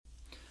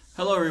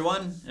Hello,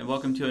 everyone, and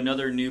welcome to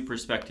another New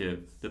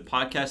Perspective, the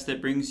podcast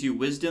that brings you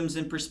wisdoms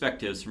and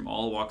perspectives from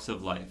all walks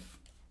of life.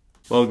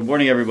 Well, good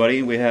morning,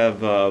 everybody. We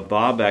have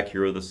Bob back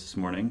here with us this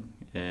morning,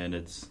 and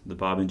it's the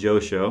Bob and Joe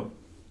Show.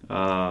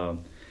 We're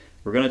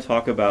going to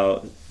talk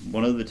about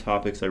one of the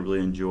topics I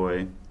really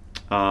enjoy.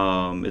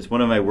 It's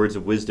one of my words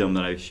of wisdom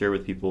that I share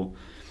with people,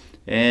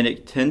 and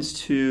it tends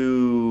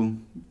to,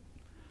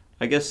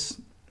 I guess,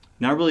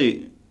 not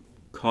really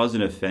cause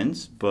an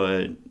offense,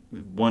 but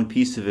one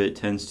piece of it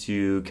tends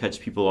to catch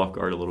people off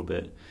guard a little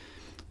bit,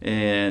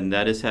 and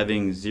that is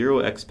having zero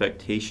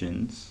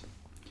expectations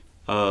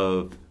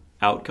of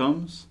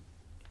outcomes,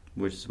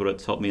 which is what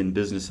it's helped me in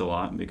business a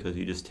lot, because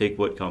you just take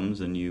what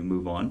comes and you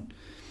move on.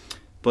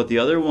 But the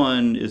other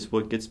one is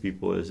what gets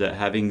people, is that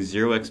having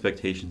zero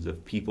expectations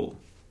of people.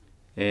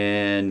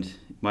 And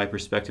my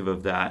perspective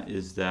of that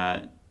is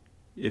that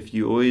if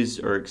you always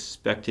are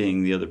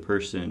expecting the other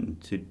person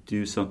to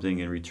do something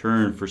in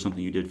return for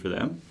something you did for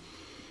them,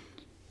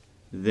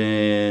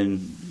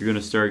 then you're going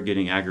to start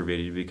getting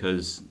aggravated,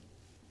 because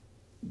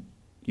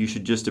you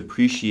should just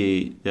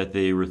appreciate that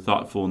they were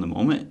thoughtful in the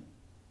moment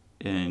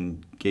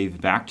and gave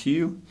back to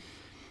you.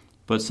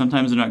 But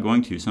sometimes they're not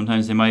going to.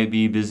 Sometimes they might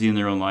be busy in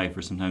their own life,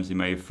 or sometimes they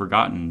might have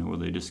forgotten, or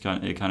they just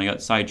kind of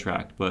got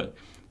sidetracked. But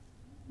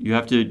you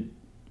have to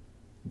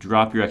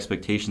drop your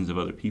expectations of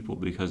other people,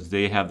 because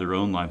they have their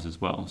own lives as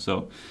well.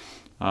 So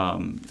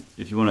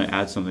if you want to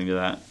add something to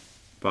that,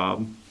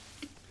 Bob.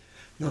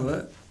 No,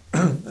 that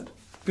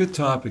good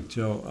topic,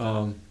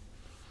 Joe.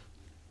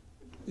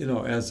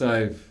 As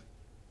I'm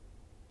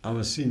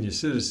a senior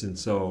citizen,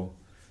 so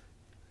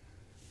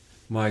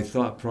my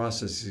thought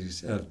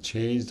processes have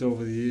changed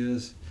over the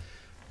years.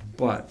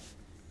 But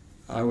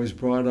I was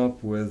brought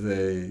up with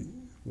a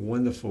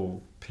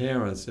wonderful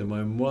parents, and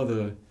my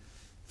mother,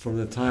 from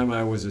the time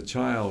I was a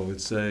child,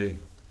 would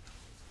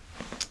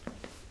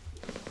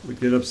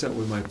get upset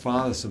with my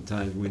father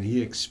sometimes when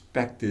he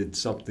expected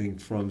something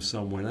from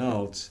someone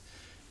else.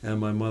 And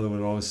my mother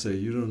would always say,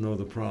 "You don't know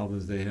the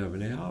problems they have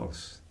in their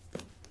house.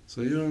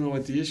 So you don't know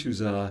what the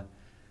issues are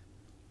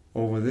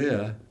over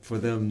there for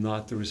them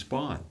not to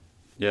respond."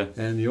 Yeah.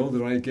 And the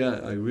older I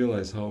get, I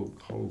realize how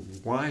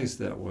wise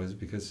that was,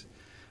 because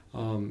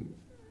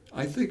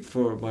I think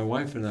for my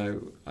wife and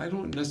I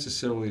don't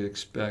necessarily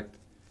expect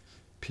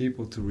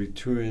people to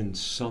return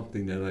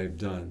something that I've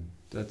done.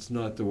 That's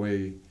not the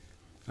way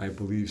I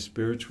believe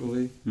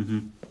spiritually.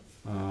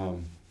 Mm-hmm.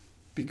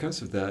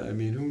 Because of that,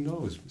 who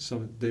knows?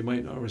 They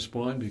might not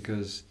respond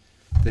because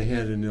they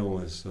had an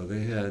illness or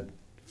they had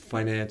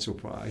financial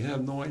problems. I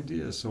have no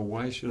idea, so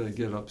why should I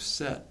get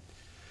upset?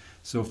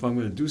 So if I'm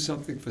going to do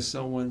something for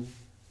someone,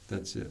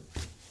 that's it.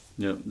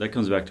 Yeah, that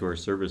comes back to our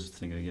service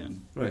thing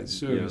again. Right,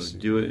 service.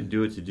 Do it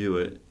to do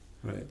it.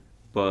 Right.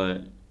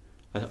 But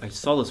I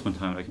saw this one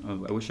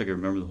time. I wish I could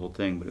remember the whole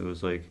thing, but it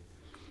was like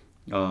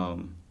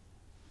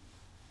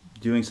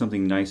doing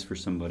something nice for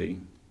somebody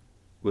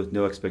with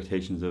no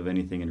expectations of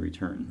anything in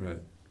return.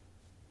 Right.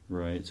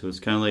 Right. So it's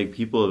kind of like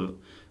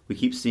we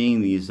keep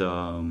seeing these.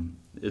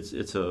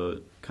 It's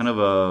a kind of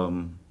a.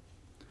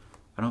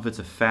 I don't know if it's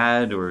a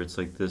fad or it's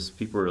like this.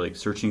 People are like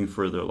searching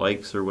for their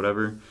likes or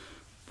whatever.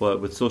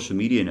 But with social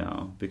media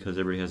now, because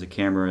everybody has a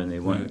camera and they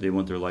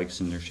want their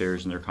likes and their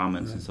shares and their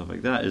comments and stuff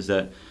like that, is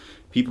that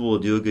people will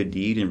do a good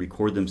deed and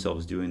record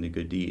themselves doing the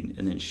good deed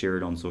and then share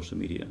it on social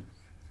media.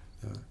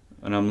 Yeah.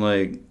 And I'm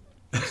like,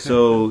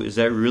 so is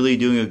that really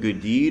doing a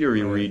good deed, or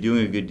were you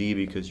doing a good deed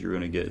because you're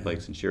going to get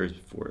likes and shares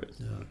for it?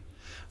 Yeah.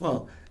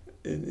 Well,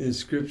 in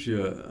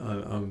Scripture,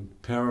 I'm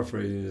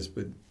paraphrasing this,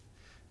 but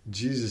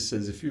Jesus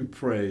says, if you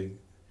pray,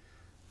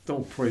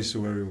 don't pray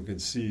so everyone can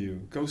see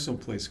you. Go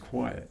someplace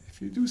quiet.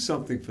 If you do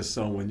something for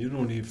someone, you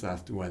don't even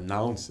have to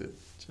announce it.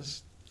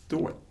 Just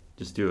do it.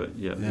 Just do it.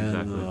 Yeah,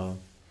 exactly.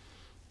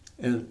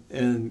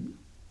 And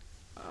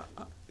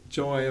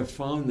Joe, I have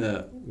found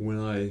that when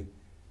I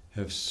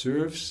have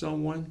served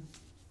someone,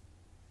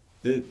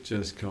 it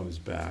just comes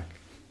back.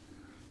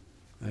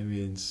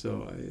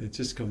 So it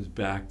just comes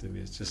back to me.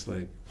 It's just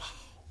like, wow,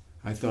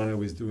 I thought I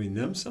was doing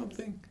them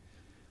something.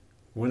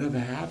 Whatever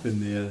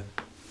happened there,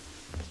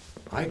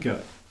 I got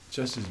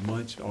just as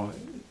much, or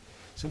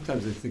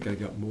sometimes I think I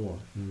got more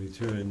in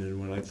return than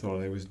what I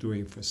thought I was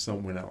doing for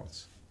someone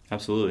else.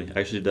 Absolutely. I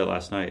actually did that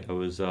last night. I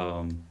was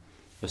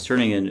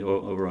turning in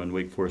over on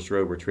Wake Forest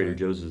Road where Trader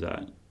Joe's is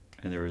at,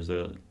 and there was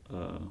a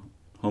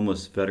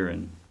homeless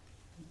veteran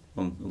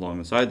along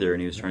the side there,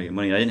 and he was trying to get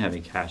money. I didn't have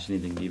any cash,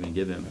 anything to even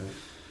give him. Right.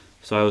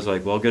 So I was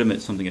like, well, I'll get him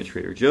at something at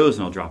Trader Joe's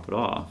and I'll drop it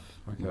off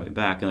on the way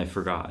back, and I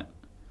forgot.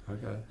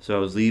 Okay. So I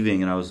was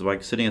leaving, and I was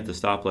like sitting at the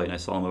stoplight, and I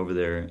saw him over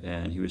there,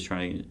 and he was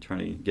trying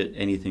to get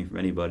anything from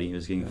anybody. He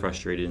was getting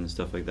frustrated and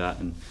stuff like that.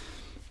 And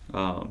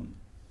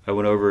I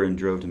went over and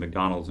drove to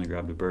McDonald's and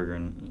grabbed a burger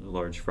and a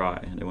large fry,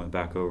 and I went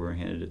back over and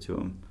handed it to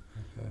him.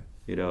 Okay.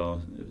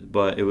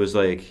 But it was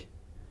like,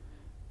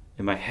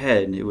 in my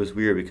head, it was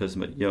weird because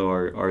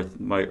our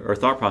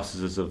thought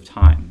processes of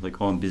time,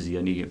 like, oh, I'm busy,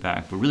 I need to get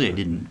back, but really I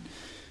didn't.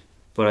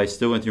 But I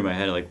still went through my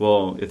head like,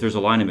 well, if there's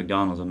a line at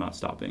McDonald's, I'm not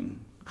stopping.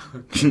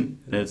 And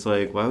it's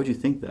like, why would you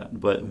think that?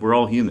 But we're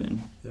all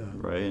human. Yeah.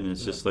 right? And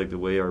it's Yeah. just like the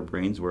way our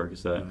brains work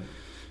is that,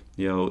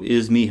 Right.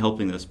 is me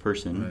helping this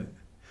person? Right.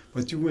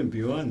 But you went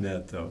beyond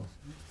that, though.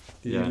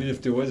 Yeah. Even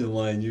if there was a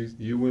line,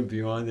 you went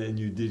beyond it and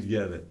you did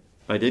get it.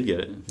 I did get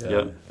it. Yeah.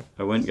 Yep.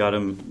 I went, got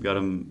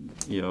him,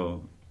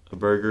 a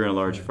burger and a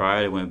large Right.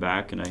 fry. I went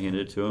back and I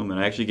handed it to him, and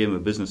I actually gave him a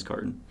business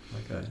card.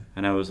 Okay.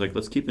 And I was like,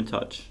 let's keep in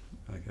touch,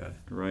 Okay.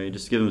 right?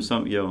 Just give him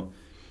some,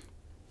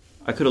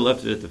 I could have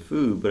left it at the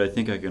food, but I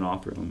think I can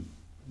offer him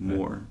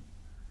more,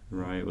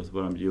 right? With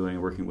what I'm doing,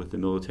 working with the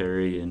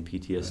military and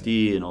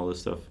PTSD and all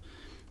this stuff.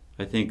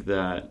 I think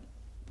that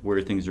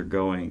where things are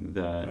going,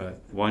 that Right.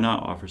 why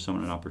not offer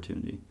someone an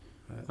opportunity?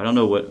 Right. I don't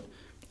know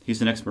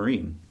he's an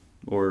ex-Marine,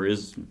 or I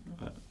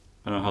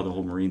don't know how the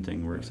whole Marine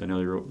thing works. Right. I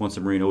know you're once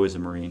a Marine, always a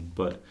Marine,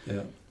 but,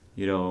 Yeah.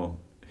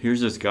 Here's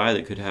this guy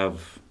that could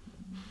have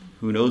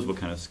who knows what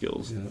kind of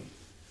skills,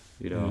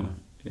 Yeah.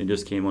 and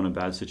just came on a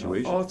bad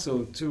situation.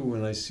 Also, too,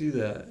 when I see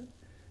that,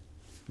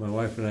 my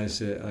wife and I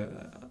say,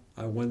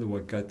 I wonder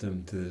what got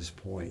them to this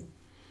point.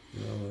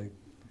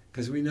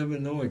 Because we never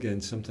know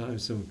again.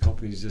 Sometimes some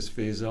companies just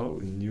phase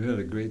out, and you had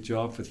a great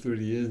job for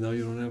 30 years, now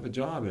you don't have a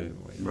job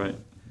anymore. Right.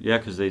 Yeah,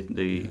 because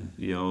they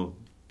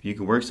you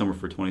can work somewhere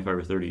for 25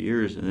 or 30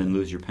 years and then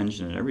lose your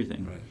pension and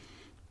everything.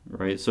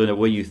 Right. So that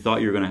what you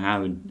thought you were going to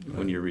have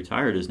when you're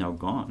retired is now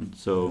gone.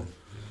 So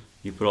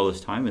you put all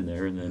this time in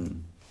there, and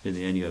then in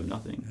the end you have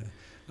nothing.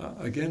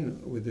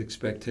 Again, with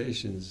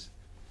expectations,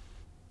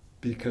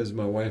 because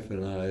my wife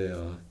and I,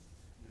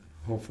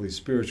 hopefully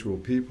spiritual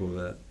people,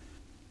 that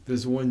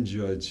there's one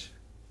judge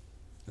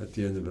at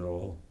the end of it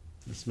all.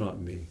 It's not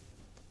me.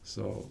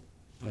 So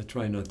I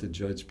try not to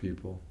judge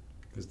people,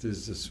 because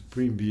there's a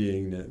supreme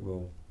being that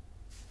will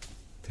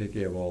take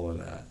care of all of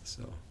that.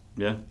 So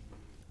Yeah.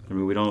 I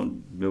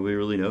mean, nobody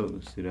really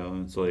knows,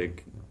 It's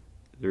like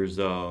there's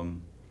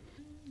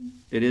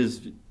it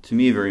is to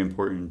me very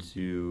important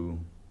to,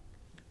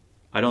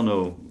 I don't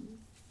know,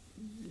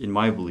 in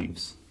my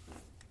beliefs,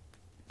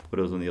 what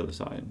is on the other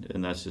side,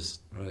 and that's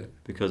just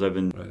because I've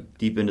been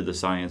deep into the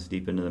science,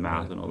 deep into the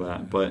math and all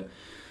that. But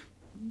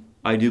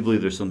I do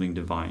believe there's something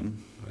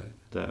divine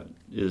that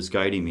is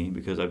guiding me,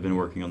 because I've been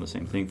working on the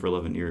same thing for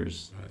 11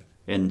 years,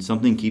 and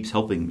something keeps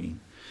helping me.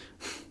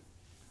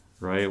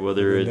 Right?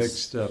 Whether the it's next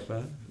step,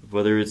 huh?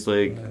 whether it's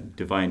like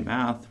divine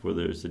math,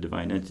 whether it's a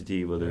divine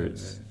entity, whether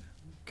it's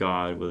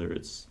God, whether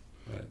it's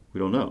we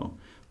don't know,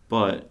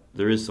 but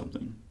there is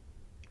something.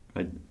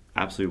 I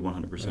absolutely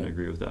 100%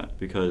 agree with that,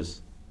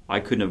 because I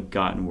couldn't have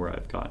gotten where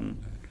I've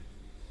gotten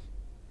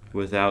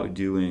without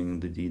doing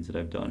the deeds that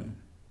I've done.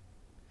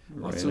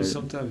 Right? Also,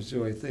 sometimes,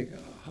 Joe, I think,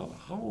 how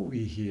are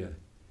we here?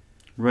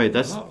 Right.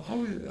 That's how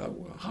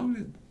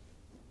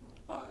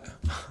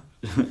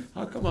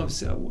come I'm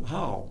saying,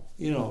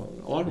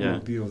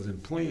 automobiles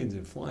and planes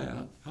and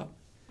flying, how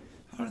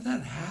did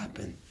that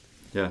happen?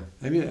 Yeah.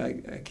 I mean,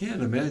 I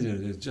can't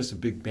imagine it's just a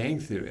Big Bang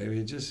Theory. I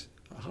mean,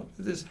 how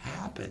did this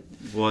happen?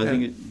 Well,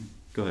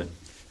 go ahead.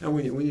 And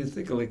when you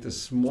think of like the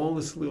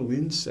smallest little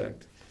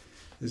insect,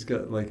 it's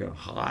got like a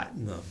heart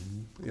and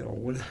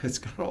it's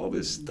got all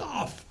this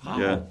stuff.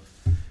 How?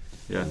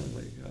 Yeah.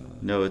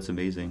 No, it's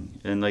amazing.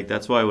 And like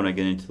that's why when I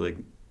get into like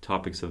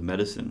topics of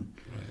medicine,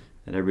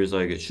 and everybody's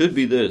like, it should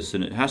be this,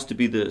 and it has to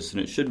be this,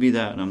 and it should be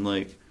that, and I'm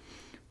like,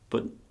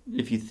 but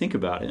if you think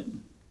about it,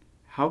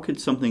 how could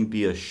something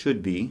be a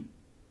should be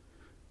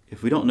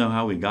if we don't know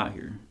how we got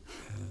here?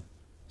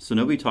 So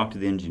nobody talked to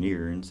the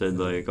engineer and said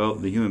like, oh,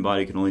 the human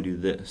body can only do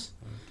this.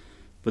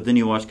 But then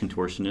you watch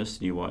contortionists,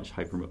 and you watch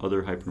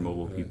other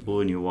hypermobile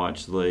people, and you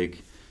watch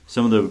like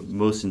some of the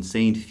most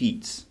insane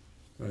feats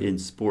in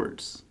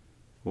sports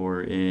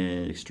or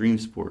in extreme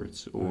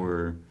sports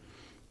or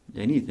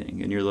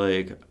anything, and you're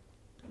like,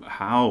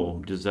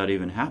 how does that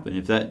even happen?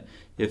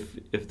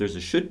 If there's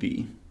a should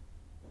be,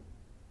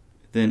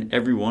 then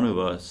every one of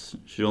us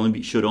should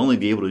only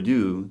be able to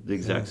do the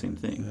exact same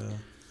thing. Yeah,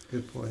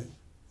 good point.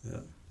 Yeah.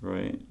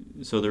 Right.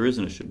 So there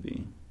isn't a should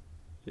be.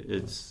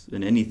 It's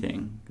in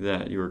anything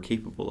that you're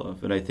capable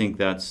of, and I think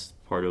that's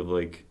part of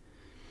like,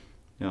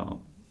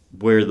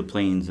 where the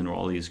planes and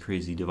all these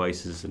crazy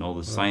devices and all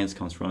the science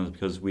comes from, is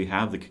because we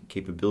have the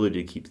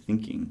capability to keep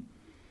thinking,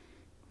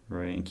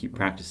 right, and keep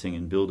practicing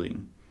and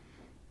building.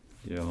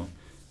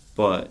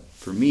 But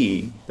for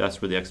me,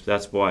 that's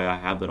why I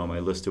have it on my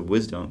list of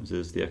wisdoms,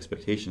 is the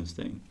expectations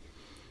thing,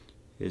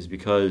 is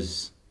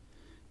because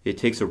it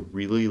takes a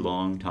really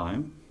long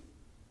time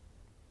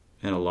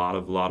and a lot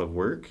of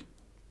work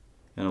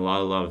and a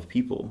lot of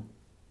people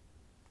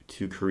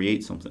to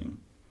create something.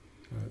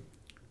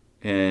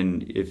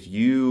 And if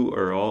you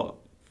are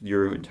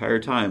your entire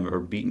time are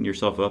beating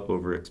yourself up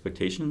over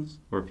expectations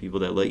or people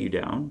that let you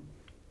down,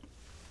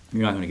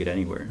 you're not going to get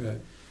anywhere.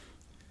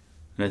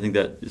 And I think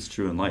that is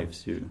true in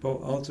life too. But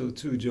also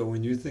too, Joe,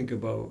 when you think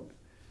about,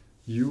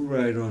 you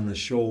ride on the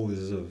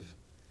shoulders of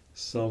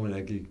someone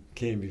that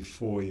came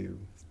before you,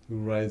 who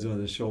rides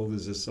on the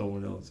shoulders of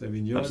someone else. I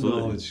mean, your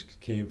knowledge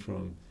came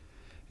from,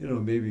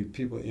 maybe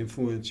people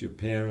influence your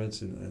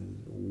parents,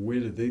 and where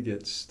did they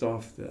get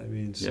stuff?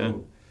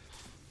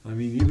 I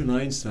mean, even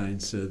Einstein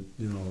said,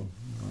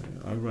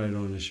 I ride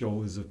on the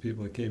shoulders of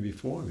people that came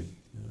before me.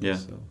 Yeah.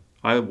 So.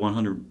 I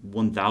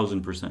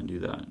 1,000% do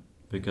that,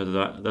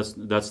 because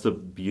that's the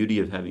beauty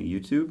of having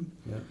YouTube.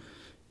 Yeah.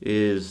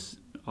 Is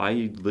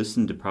I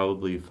listen to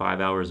probably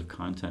 5 hours of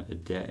content a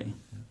day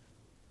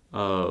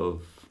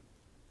of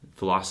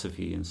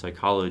philosophy and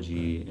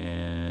psychology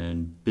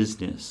and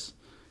business,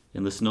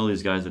 and listen to all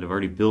these guys that have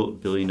already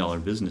built billion-dollar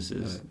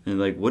businesses. Right. And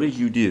like, what did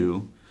you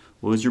do?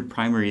 What was your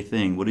primary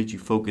thing? What did you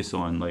focus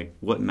on? Like,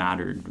 what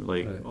mattered?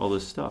 Like, Right. all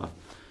this stuff.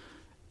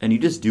 And you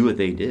just do what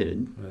they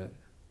did. Right.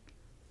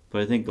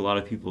 But I think a lot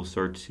of people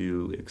start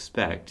to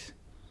expect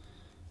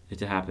it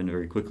to happen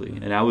very quickly.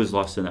 And I was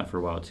lost in that for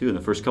a while too. In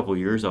the first couple of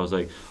years, I was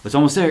like, it's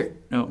almost there.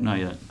 No, not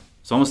yet.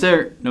 It's almost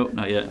there. No,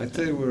 not yet. I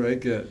tell you where I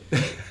get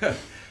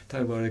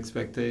talk about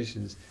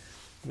expectations.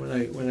 When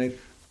I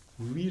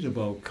read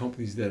about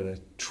companies that are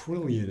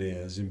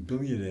trillionaires and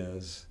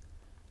billionaires,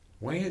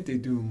 why aren't they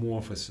doing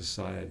more for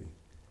society?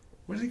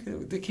 What are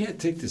they can't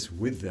take this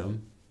with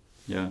them.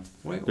 Yeah.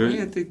 Why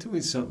aren't they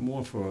doing something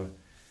more for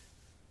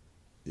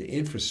the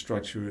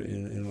infrastructure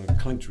in our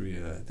country,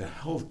 the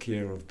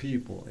healthcare of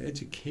people,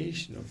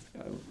 education of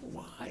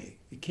why?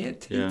 You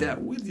can't take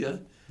that with you.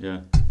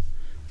 Yeah.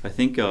 I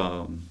think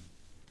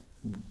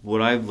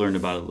what I've learned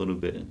about it a little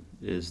bit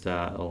is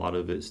that a lot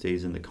of it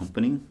stays in the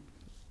company,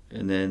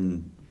 and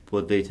then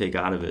what they take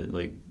out of it,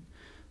 like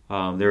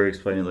they were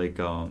explaining like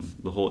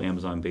the whole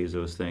Amazon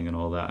Bezos thing and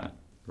all that,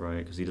 right?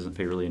 Because he doesn't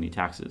pay really any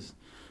taxes,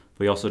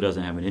 but he also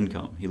doesn't have an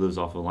income. He lives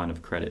off a line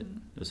of credit,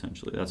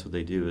 essentially. That's what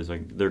they do. Is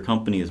like their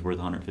company is worth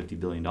 $150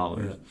 billion.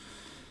 Yeah.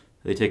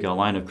 They take a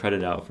line of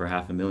credit out for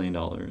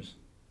 $500,000,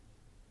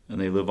 and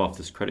they live off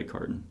this credit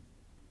card,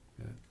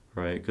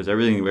 right? Because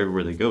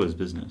everywhere they go is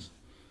business,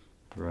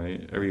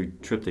 right? Every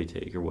trip they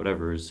take or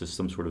whatever is just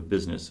some sort of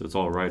business. So it's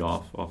all right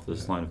off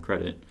this line of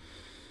credit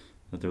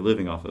that they're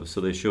living off of. So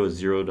they show a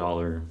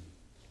 $0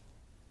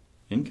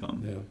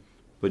 income. Yeah.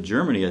 But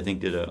Germany, I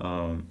think, did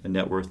a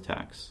net worth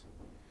tax.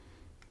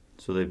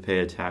 So they pay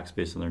a tax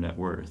based on their net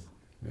worth,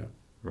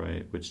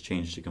 right? Which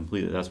changed it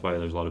completely. That's why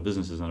there's a lot of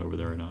businesses not over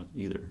there not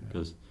either,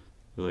 because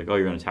they're like, oh,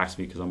 you're going to tax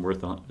me because I'm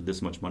worth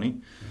this much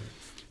money.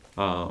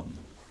 So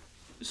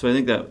I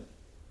think that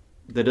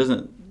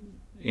doesn't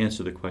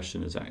answer the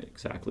question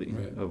exactly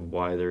of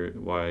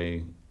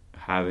why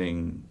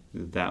having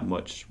that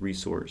much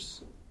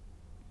resource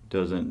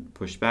doesn't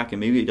push back. And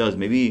maybe it does.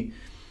 Maybe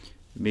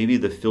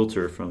the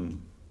filter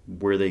from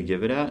where they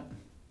give it at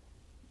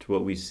to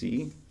what we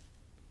see,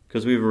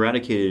 because we've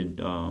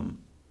eradicated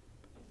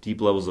deep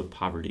levels of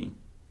poverty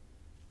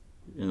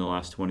in the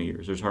last 20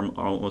 years. There's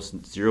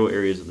almost zero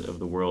areas of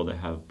the world that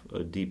have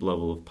a deep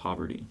level of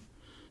poverty,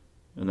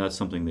 and that's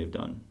something they've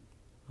done.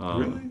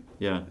 Really?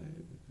 Yeah.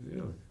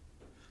 Really?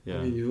 Yeah.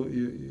 I mean,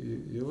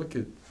 you look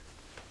at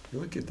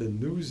the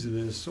news, and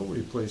there's so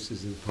many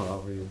places in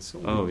poverty and so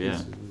many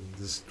places in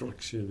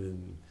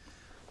destruction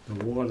and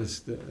the water.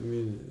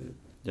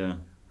 Yeah.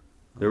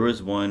 There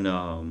was one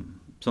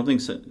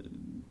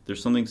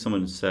there's something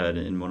someone said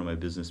in one of my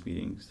business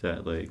meetings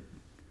that like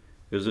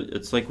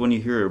it's like when you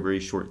hear a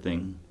very short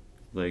thing,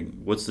 like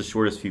what's the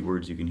shortest few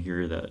words you can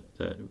hear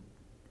that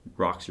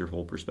rocks your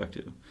whole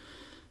perspective?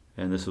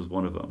 And this was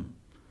one of them.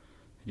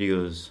 He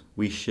goes,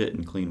 "We shit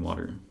in clean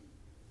water."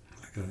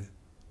 Okay.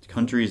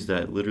 Countries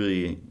that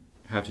literally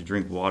have to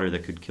drink water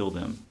that could kill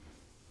them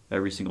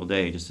every single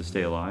day just to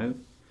stay alive,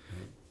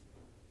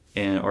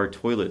 and our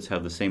toilets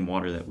have the same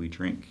water that we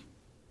drink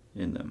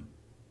in them,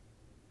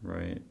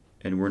 right?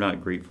 And we're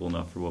not grateful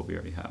enough for what we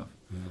already have,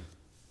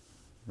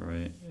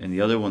 right? And the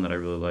other one that I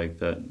really like,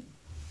 that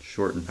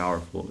short and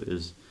powerful,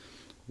 is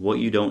what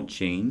you don't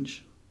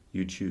change,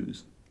 you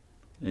choose.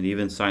 And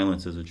even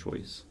silence is a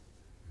choice.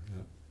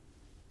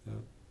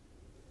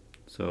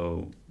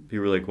 So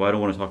people are like, well, I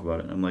don't want to talk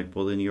about it. And I'm like,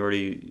 well, then you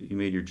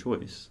made your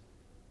choice,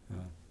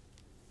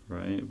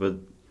 right? But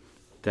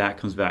that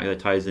comes back, that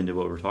ties into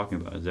what we're talking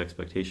about, is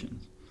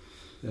expectations,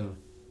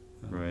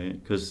 right?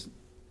 Because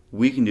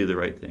we can do the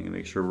right thing and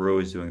make sure we're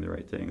always doing the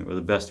right thing, or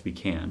the best we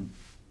can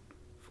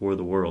for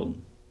the world.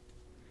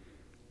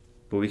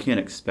 But we can't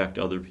expect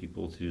other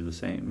people to do the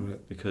same,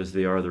 because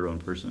they are their own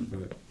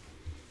person.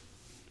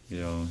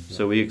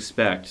 So we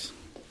expect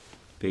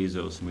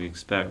Bezos and we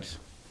expect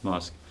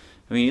Musk.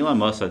 I mean, Elon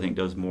Musk, I think,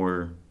 does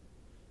more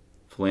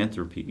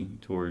philanthropy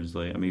towards,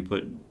 like, I mean, he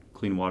put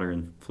clean water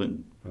in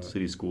Flint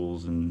city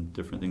schools and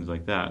different things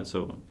like that.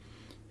 So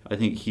I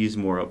think he's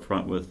more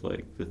upfront with,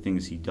 like, the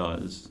things he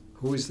does.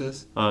 Who is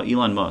this?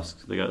 Elon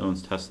Musk, the guy that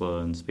owns Tesla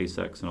and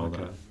SpaceX and all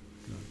that.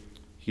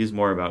 He's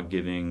more about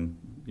giving,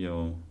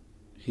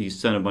 he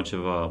sent a bunch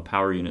of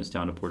power units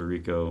down to Puerto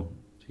Rico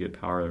to get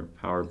power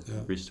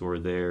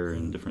restored there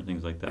and different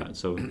things like that.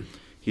 So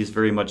he's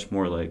very much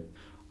more like,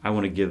 I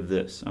want to give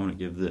this, I want to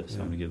give this, I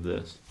want to give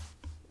this.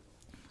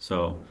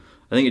 So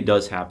I think it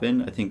does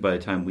happen. I think by the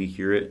time we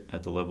hear it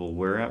at the level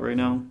we're at right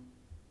now,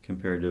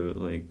 compared to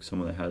like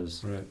someone that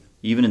has,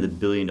 even in the $1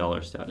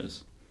 billion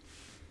status,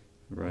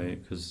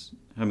 right? Because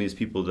how many of these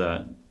people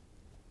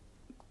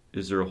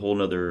is there a whole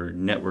nother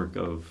network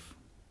of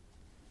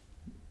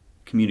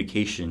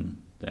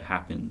communication that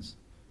happens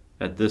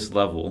at this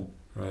level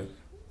Right.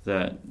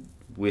 that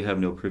we have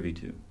no privy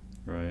to,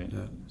 right?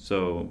 Yeah.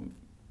 So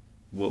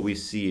what we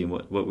see and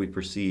what we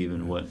perceive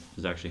and what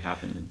is actually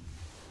happening.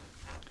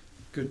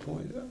 Good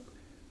point.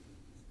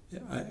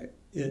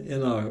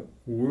 In our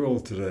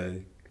world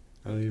today,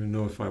 I don't even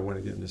know if I want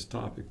to get in this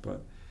topic,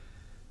 but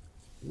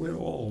we're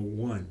all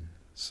one.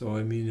 So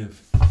I mean,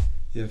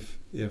 if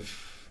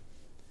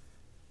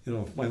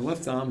my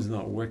left arm's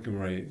not working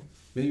right,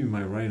 maybe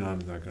my right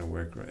arm's not going to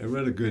work right. I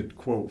read a good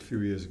quote a few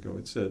years ago.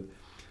 It said,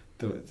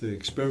 the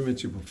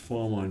experiments you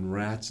perform on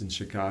rats in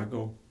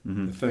Chicago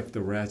affect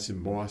the rats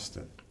in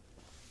Boston.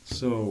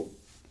 So,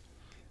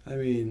 I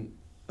mean,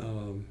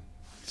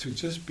 to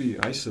just be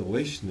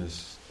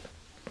isolationist,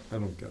 I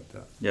don't get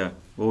that. Yeah.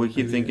 Well, we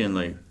keep thinking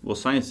like, well,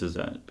 science is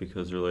that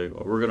because they're like,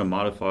 oh, we're going to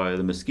modify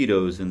the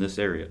mosquitoes in this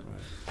area.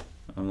 Right.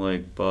 I'm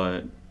like,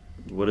 but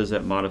what does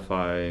that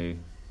modify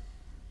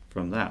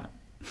from that?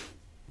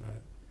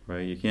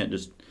 Right? You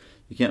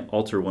can't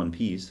alter one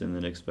piece and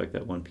then expect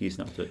that one piece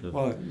not to.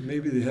 Well,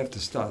 maybe they have to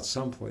start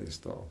someplace,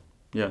 though.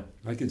 Yeah.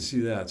 I can see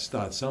that.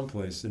 Start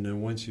someplace, and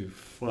then once you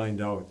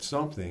find out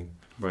something,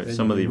 Right. then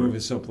Some of you the move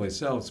it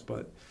someplace else.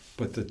 But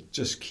to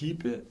just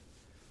keep it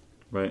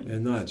right.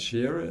 and not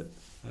share it,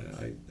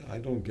 I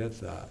don't get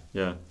that.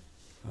 Yeah.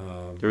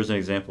 There was an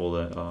example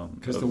that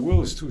Because the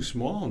world is too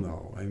small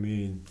now. I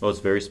mean, it's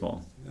very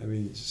small.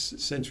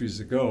 Centuries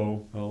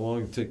ago, how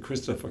long it took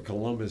Christopher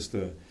Columbus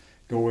to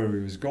go where he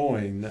was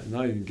going?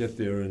 Now you can get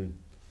there and.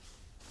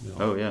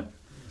 Oh yeah.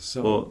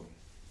 So. Well,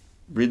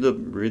 read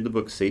the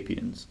book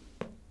 *Sapiens*.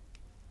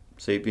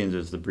 *Sapiens*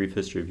 is the brief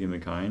history of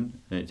humankind,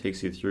 and it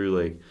takes you through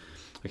like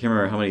I can't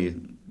remember how many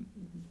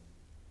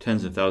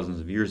tens of thousands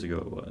of years ago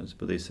it was,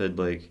 but they said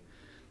like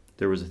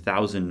there was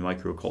 1,000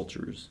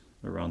 microcultures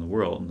around the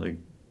world. Like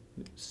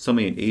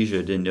somebody in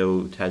Asia didn't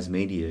know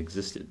Tasmania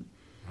existed,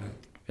 Right.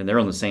 and they're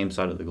on the same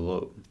side of the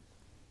globe,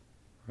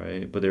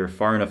 right? But they were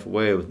far enough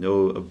away with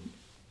no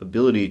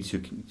ability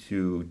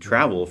to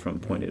travel from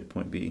point A to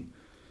point B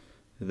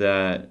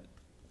that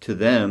to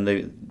them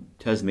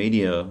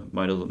Tasmania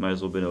might as well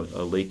have been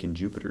a lake in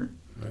Jupiter.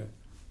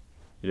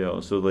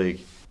 Right. So like,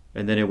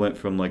 and then it went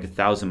from like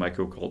 1,000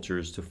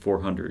 microcultures to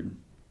 400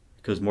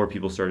 because more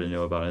people started to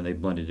know about it and they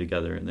blended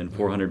together, and then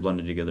 400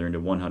 blended together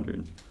into 100,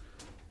 and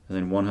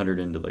then 100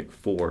 into like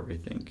 4, I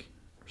think,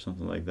 or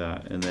something like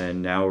that. And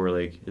then now we're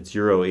like, it's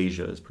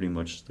Eurasia is pretty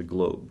much the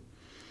globe.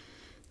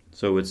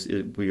 So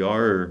we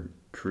are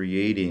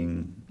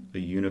creating a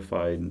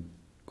unified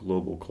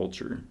global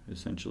culture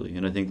essentially,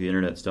 and I think the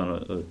internet's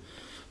done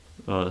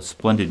a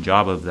splendid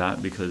job of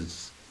that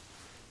because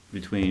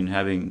between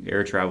having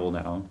air travel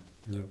now.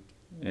 Yep.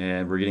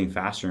 And we're getting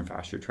faster and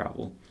faster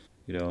travel,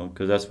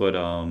 because that's what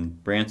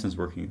Branson's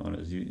working on,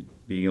 is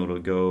being able to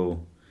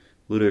go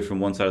literally from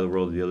one side of the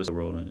world to the other side of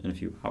the world in a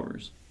few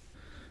hours.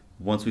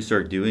 Once we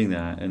start doing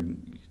that,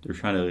 and they're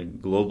trying to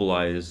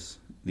globalize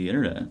the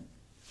internet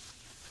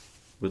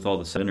with all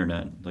the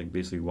internet, like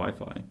basically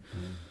Wi-Fi,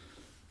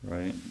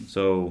 right?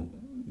 So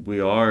we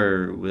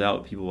are,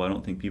 without people, I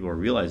don't think people are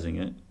realizing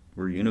it,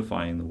 we're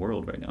unifying the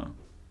world right now.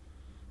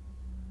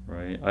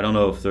 Right. I don't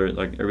know if they're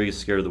like everybody's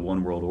scared of the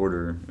one world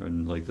order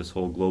and like this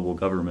whole global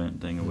government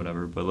thing or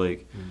whatever. But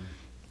like,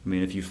 I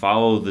mean, if you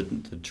follow the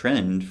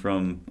trend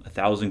from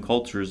 1,000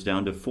 cultures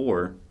down to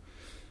 4,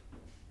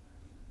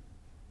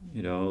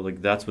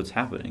 like that's what's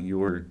happening.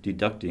 You're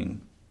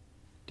deducting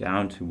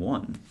down to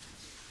 1,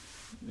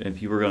 and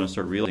people are going to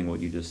start realizing what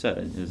you just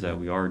said is that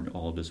we are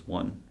all just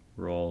one.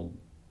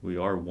 We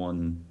are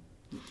one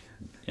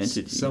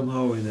entity.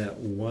 Somehow in that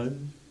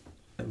one,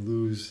 I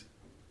lose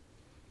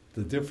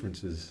the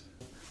differences,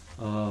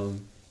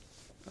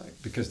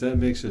 because that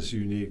makes us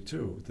unique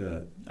too.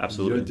 That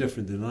Absolutely. You're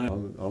different than I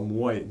am. I'm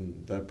white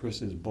and that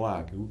person's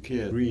black. Who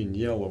cares? Green,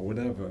 yellow,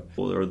 whatever.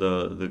 Or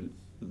the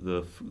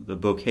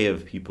bouquet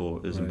of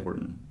people is Right.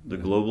 important. The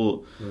Right.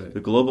 global Right. the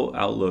global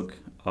outlook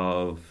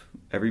of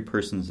every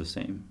person's the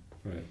same.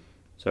 Right.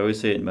 So I always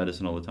say it in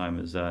medicine all the time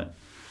is that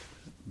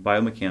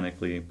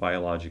biomechanically,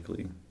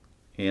 biologically,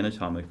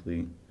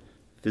 anatomically,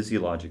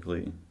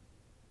 physiologically,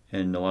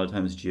 and a lot of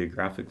times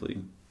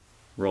geographically,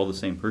 we're all the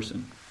same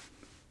person.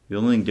 The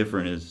only thing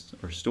different is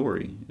our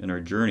story and our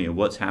journey of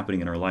what's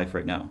happening in our life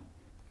right now.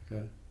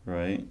 Okay.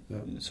 Right? Yeah.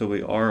 So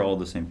we are all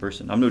the same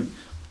person.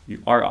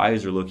 Our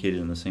eyes are located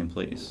in the same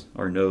place.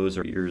 Our nose,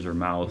 our ears, our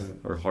mouth, Right.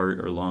 our heart,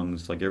 our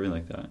lungs, like everything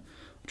like that.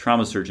 A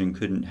trauma surgeon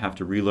couldn't have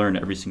to relearn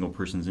every single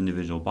person's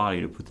individual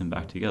body to put them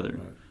back together.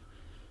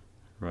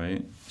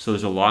 Right? So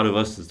there's a lot of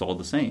us that's all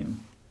the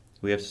same.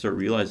 We have to start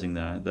realizing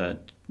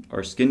that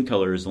our skin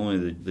color is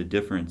only the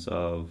difference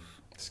of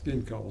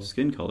Skin color.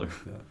 skin color.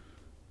 Yeah.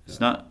 It's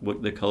not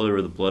what the color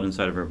of the blood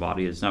inside of our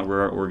body. It's not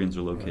where our organs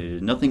are located.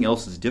 Right. Nothing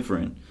else is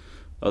different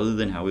other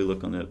than how we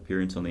look on the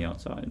appearance on the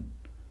outside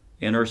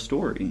and our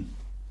story.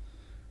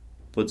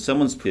 But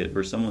someone's pit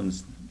or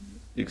someone's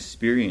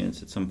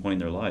experience at some point in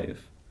their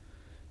life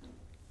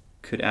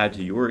could add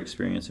to your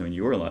experience in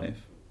your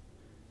life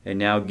and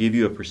now give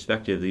you a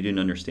perspective that you didn't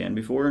understand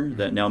before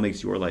that now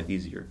makes your life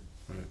easier.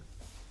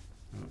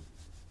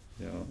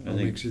 You know, I It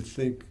think, makes you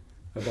think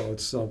about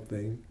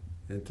something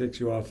and takes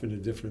you off in a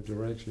different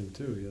direction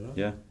too, you know?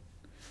 yeah.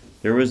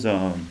 There was,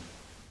 I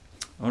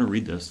want to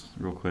read this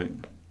real quick.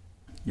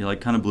 You like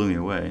kind of blew me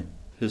away.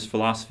 His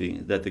philosophy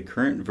that the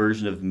current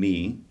version of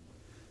me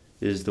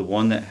is the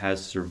one that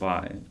has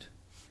survived.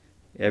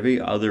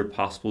 Every other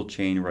possible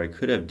chain where I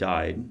could have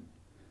died,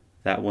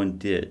 that one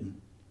did.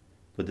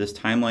 But this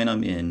timeline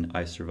I'm in,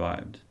 I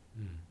survived.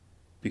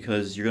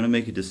 Because you're going to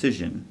make a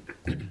decision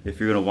if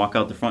you're going to walk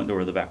out the front door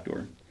or the back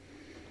door.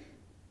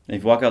 And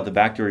if you walk out the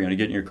back door, you're going to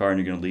get in your car and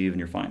you're going to leave and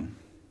you're fine.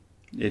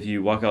 If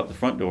you walk out the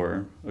front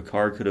door, a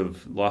car could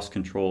have lost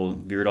control,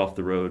 veered off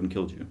the road, and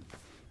killed you.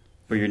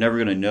 But you're never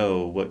going to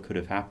know what could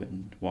have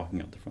happened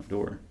walking out the front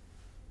door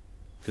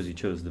because you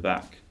chose the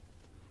back.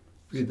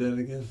 Read that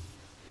again.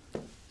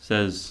 It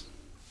says,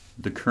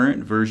 the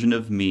current version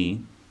of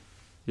me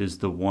is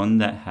the one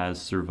that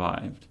has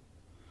survived.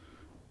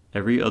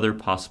 Every other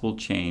possible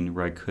chain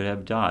where I could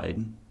have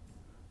died,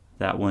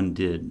 that one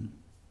did.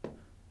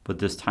 But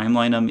this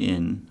timeline I'm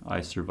in,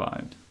 I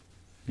survived.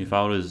 If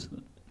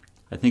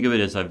I think of it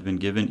as I've been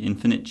given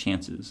infinite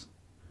chances.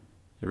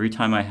 Every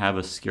time I have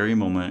a scary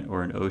moment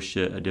or an oh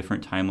shit, a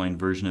different timeline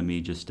version of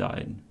me just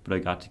died, but I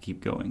got to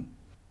keep going.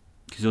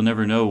 Because you'll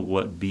never know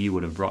what B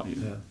would have brought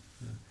you. Yeah.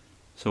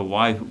 So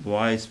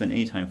why spend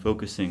any time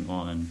focusing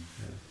on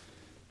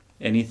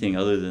anything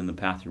other than the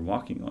path you're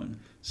walking on?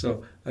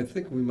 So I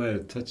think we might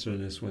have touched on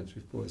this once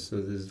before.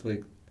 So there's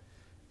like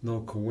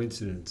no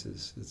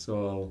coincidences. It's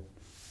all...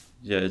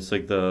 Yeah, it's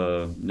like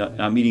the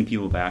not meeting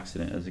people by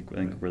accident. I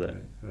think where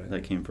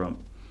that came from.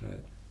 Right.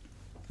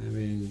 I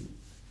mean,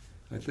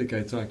 I think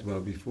I talked about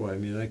it before. I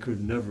mean, I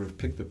could never have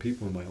picked the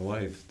people in my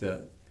life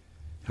that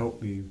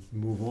helped me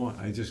move on.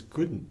 I just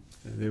couldn't.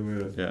 They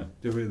were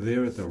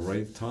there at the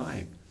right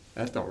time.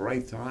 At the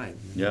right time.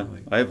 Yeah,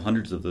 I have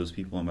hundreds of those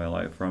people in my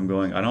life where I'm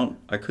going.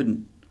 I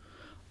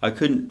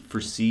couldn't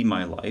foresee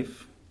my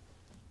life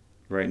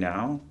right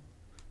now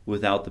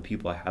without the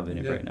people I have in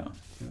it right now.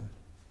 Yeah.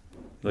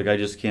 Like I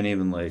just can't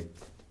even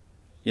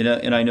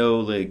and I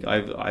know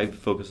I've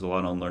focused a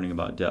lot on learning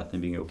about death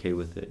and being okay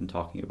with it and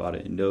talking about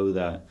it and know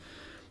that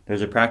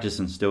there's a practice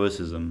in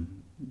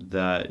Stoicism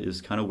that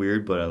is kind of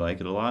weird, but I like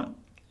it a lot,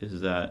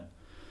 is that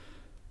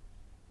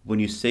when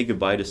you say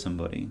goodbye to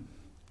somebody,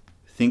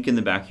 think in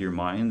the back of your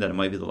mind that it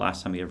might be the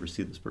last time you ever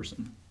see this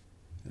person.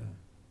 Yeah.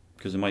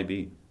 Because it might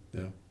be.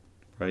 Yeah.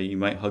 Right? You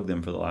might hug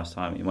them for the last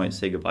time. You might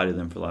say goodbye to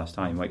them for the last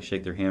time. You might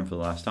shake their hand for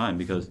the last time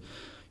because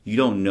you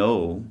don't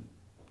know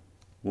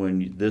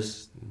when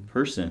this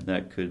person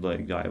that could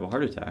die of a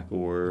heart attack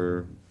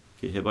or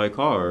get hit by a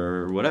car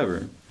or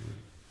whatever,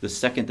 the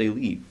second they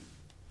leave.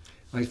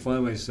 I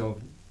find myself,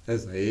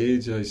 as I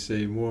age, I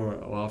say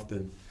more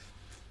often,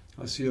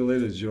 I'll see you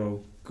later,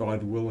 Joe,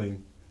 God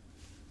willing.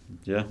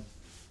 Yeah.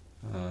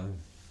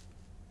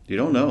 You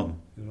don't know.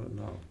 You don't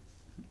know.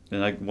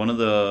 And one of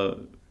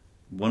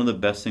the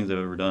best things I've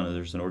ever done is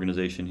there's an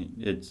organization,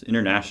 it's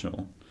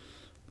international,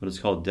 but it's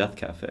called Death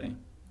Cafe.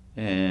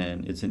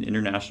 And it's an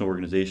international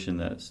organization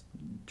that's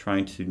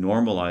trying to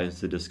normalize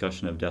the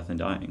discussion of death and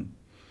dying.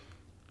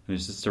 And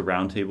it's just a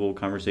roundtable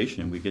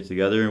conversation. We get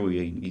together and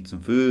we eat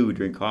some food, we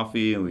drink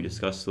coffee, and we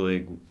discuss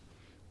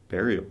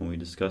burial, and we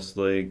discuss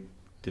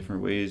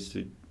different ways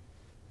to,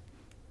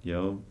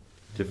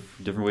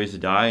 different ways to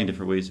die and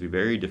different ways to be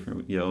buried,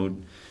 different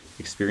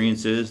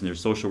experiences. And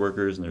there's social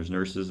workers and there's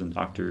nurses and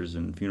doctors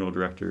and funeral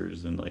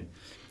directors and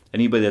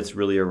anybody that's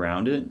really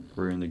around it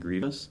or in the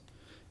grievous.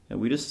 And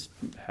we just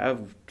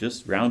have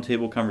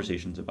roundtable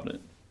conversations about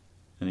it,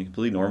 and it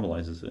completely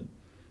normalizes it.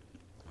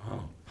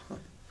 Wow.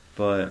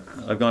 But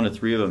I've gone to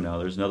 3 of them now.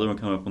 There's another one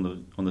coming up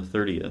on the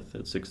 30th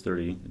at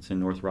 6:30. It's in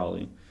North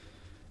Raleigh.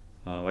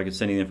 I can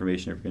send you the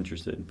information if you're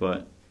interested.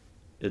 But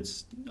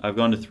I've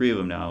gone to 3 of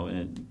them now,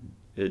 and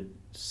it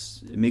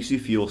makes you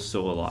feel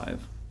so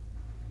alive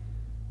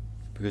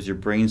because your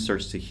brain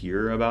starts to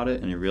hear about it,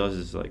 and you realize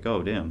it's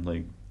oh damn,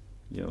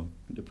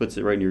 it puts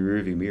it right in your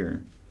rearview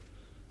mirror.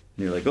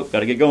 And you're oh,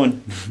 gotta get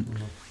going.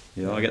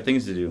 I got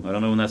things to do. I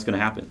don't know when that's going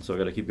to happen, so I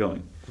got to keep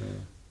going.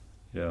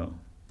 Yeah.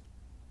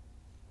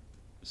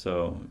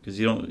 So, because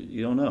you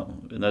don't know,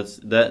 and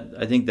that.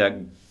 I think that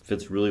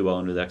fits really well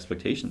into the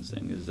expectations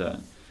thing. Is that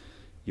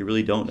you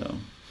really don't know.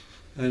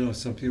 I know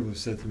some people have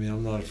said to me,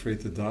 "I'm not afraid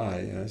to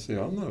die," and I say,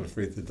 "I'm not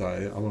afraid to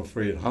die. I'm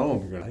afraid how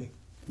I'm going to die."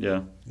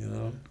 Yeah.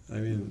 I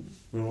mean,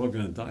 we're all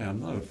going to die. I'm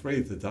not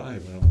afraid to die,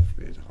 but I'm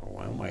afraid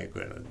how am I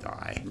going to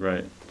die?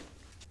 Right.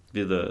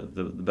 Be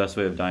the best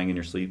way of dying in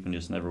your sleep and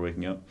just never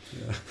waking up.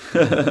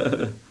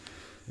 Yeah.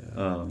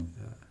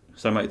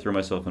 So I might throw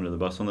myself under the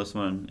bus on this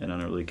one, and I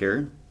don't really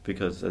care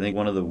because I think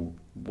one of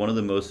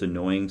the most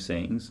annoying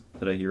sayings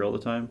that I hear all the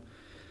time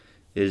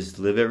is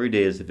live every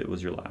day as if it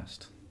was your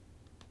last.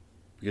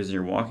 Because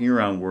you're walking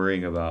around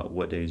worrying about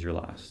what day is your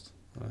last.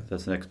 Right.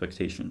 That's an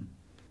expectation,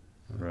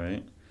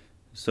 right?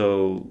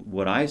 So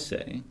what I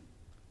say,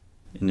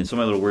 and in some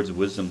of my little words of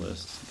wisdom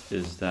list,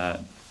 is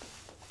that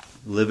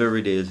live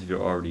every day as if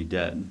you're already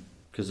dead,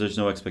 because there's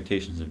no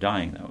expectations of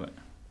dying that way,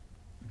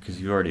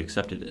 because you've already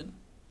accepted it.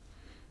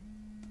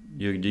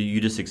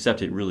 You just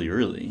accept it really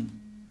early.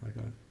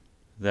 Okay.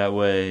 That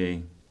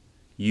way,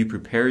 you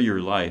prepare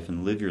your life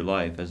and live your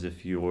life as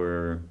if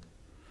you're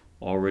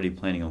already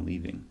planning on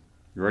leaving.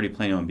 You're already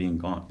planning on being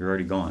gone. You're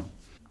already gone.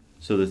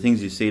 So the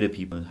things you say to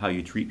people, how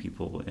you treat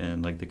people,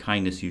 and like the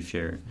kindness you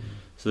share.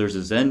 So there's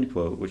a Zen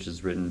quote, which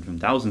is written from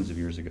thousands of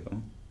years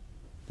ago,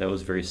 that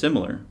was very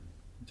similar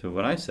to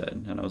what I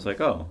said. And I was like,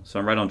 oh, so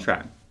I'm right on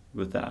track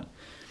with that.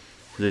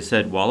 So they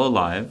said, while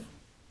alive,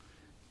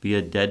 be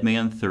a dead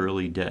man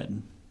thoroughly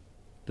dead.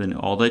 Then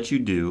all that you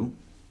do,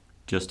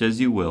 just as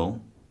you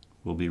will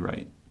be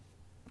right.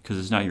 Because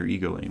it's not your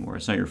ego anymore.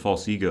 It's not your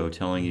false ego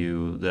telling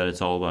you that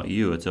it's all about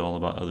you. It's all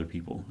about other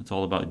people. It's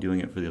all about doing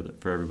it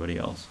for everybody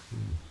else.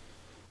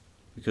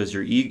 Because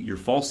your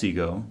false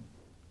ego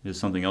is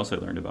something else I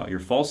learned about. Your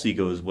false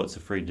ego is what's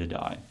afraid to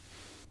die.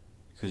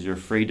 Because you're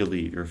afraid to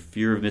leave. Your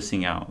fear of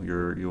missing out.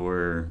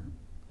 Your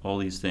all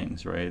these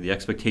things, right? The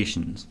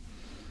expectations,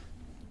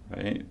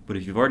 right? But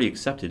if you've already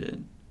accepted it,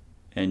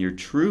 and your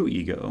true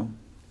ego,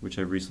 which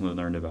I've recently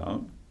learned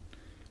about,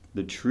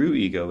 the true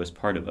ego is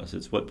part of us.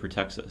 It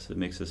protects us.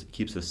 It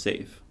keeps us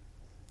safe.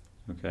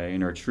 Okay?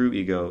 And our true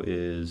ego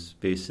is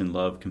based in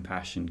love,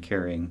 compassion,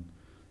 caring,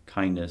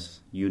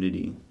 kindness,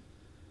 unity,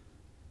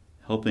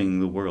 helping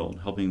the world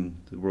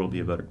be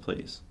a better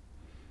place.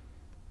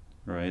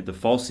 Right? The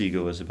false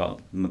ego is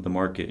about the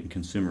market and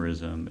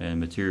consumerism and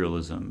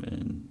materialism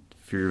and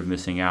fear of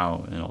missing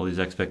out and all these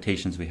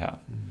expectations we have.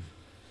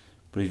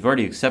 But if you've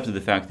already accepted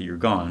the fact that you're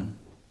gone,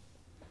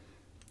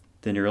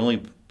 then you're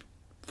only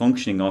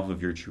functioning off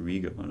of your true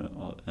ego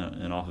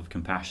and off of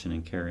compassion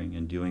and caring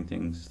and doing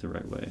things the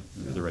right way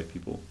with the right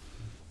people.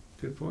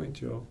 Good point,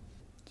 Joe.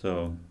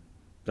 So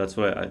that's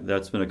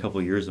been a couple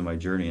of years of my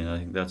journey, and I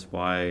think that's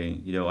why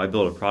I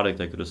built a product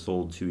I could have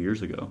sold 2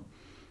 years ago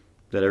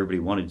that everybody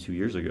wanted 2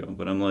 years ago.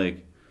 But I'm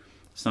like,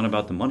 it's not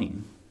about the money.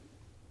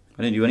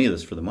 I didn't do any of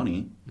this for the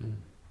money.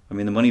 I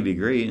mean, the money would be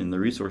great and the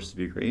resources would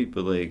be great,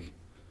 but like,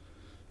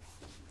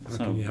 how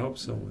can you help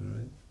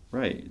someone,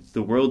 right? Right.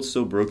 The world's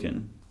so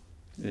broken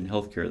in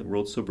healthcare. The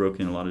world's so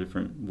broken in a lot of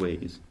different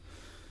ways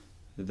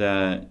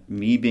that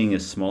me being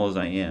as small as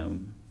I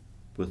am,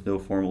 with no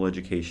formal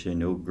education,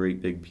 no great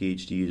big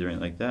PhDs or anything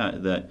like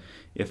that, that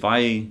if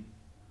I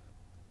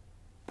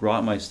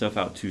brought my stuff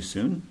out too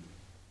soon,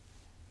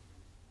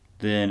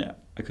 then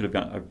I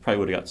probably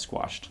would have got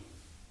squashed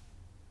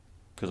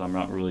because I'm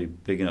not really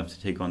big enough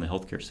to take on the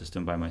healthcare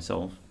system by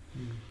myself.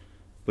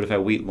 But if I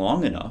wait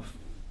long enough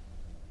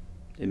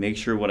and make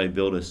sure what I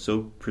build is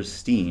so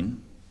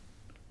pristine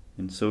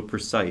and so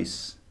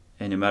precise,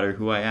 and no matter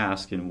who I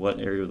ask in what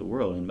area of the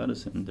world in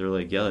medicine, they're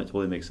like, yeah, that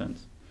totally makes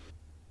sense.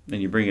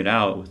 And you bring it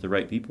out with the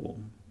right people,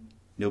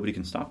 nobody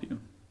can stop you.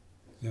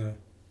 Yeah.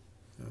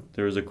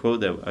 There was a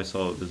quote that I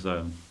saw. It was,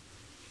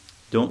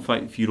 don't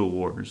fight feudal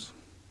wars.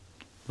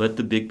 Let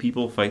the big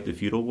people fight the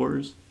feudal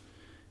wars,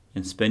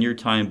 and spend your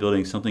time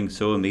building something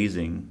so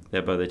amazing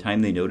that by the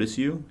time they notice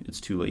you, it's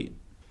too late.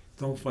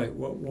 Don't fight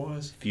what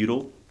wars?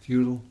 Feudal.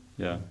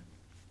 Yeah.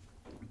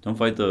 Don't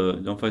fight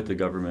the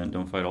government.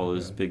 Don't fight all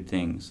those big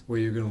things. Well,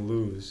 you're going to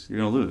lose. You're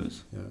going to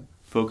lose. Yeah.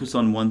 Focus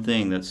on one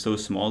thing that's so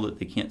small that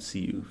they can't see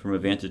you, from a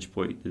vantage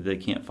point that they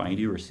can't find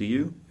you or see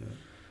you. Yeah.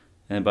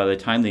 And by the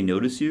time they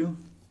notice you,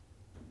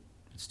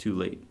 it's too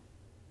late.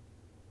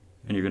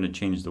 And you're going to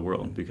change the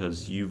world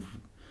because you've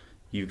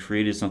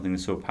created something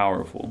that's so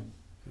powerful.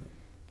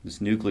 This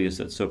nucleus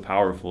that's so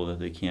powerful that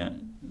they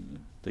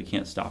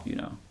can't stop you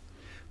now.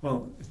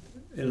 Well,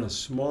 in a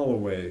smaller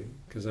way,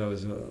 because I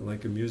was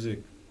like a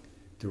music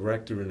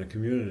director in a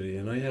community,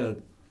 and I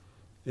had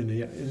in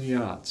the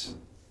arts,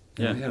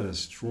 I had a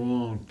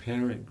strong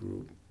parent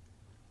group,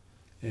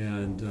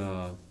 and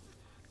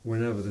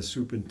whenever the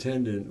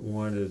superintendent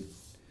wanted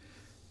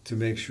to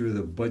make sure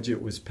the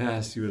budget was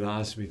passed, he would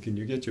ask me, "Can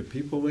you get your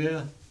people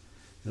there?"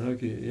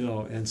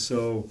 And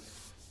so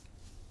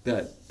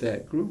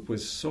that group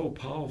was so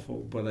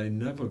powerful, but I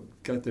never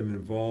got them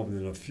involved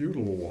in a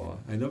feudal war.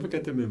 I never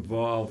got them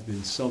involved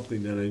in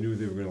something that I knew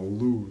they were going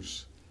to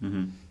lose.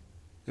 Mm-hmm.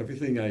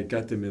 Everything I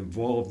got them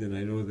involved in,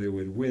 I know they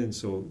would win,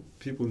 so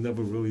people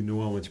never really knew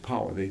how much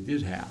power they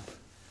did have.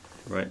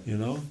 Right.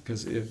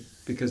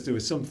 Because there were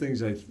some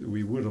things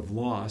we would have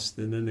lost,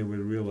 and then they would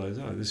realize,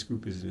 this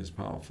group isn't as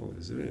powerful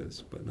as it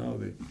is. But now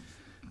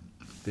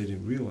they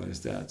didn't realize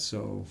that.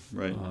 So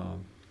right.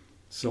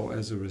 So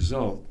as a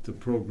result, the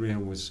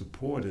program was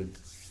supported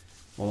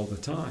all the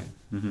time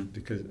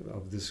because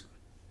of this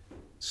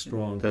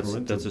strong parental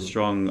group. That's a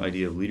strong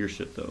idea of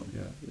leadership, though.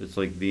 Yeah. It's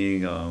like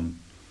being,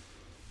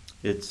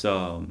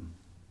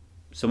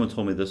 someone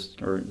told me this,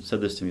 or said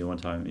this to me one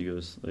time. He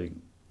goes, like,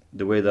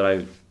 the way that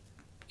I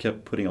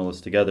kept putting all this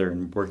together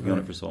and working on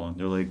it for so long,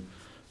 they're like,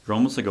 you're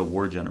almost like a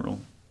war general,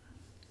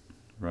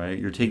 right?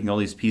 You're taking all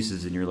these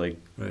pieces and you're like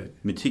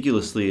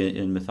meticulously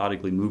and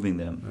methodically moving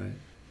them. Right.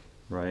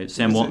 Right.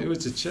 It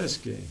was a chess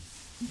game.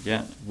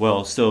 Yeah.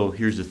 Well, so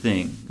here's the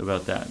thing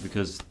about that,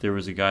 because there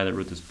was a guy that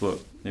wrote this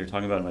book. They were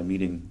talking about it in my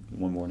meeting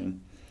one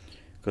morning,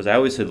 because I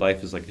always said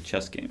life is like a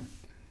chess game.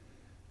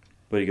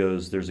 But he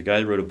goes, there's a guy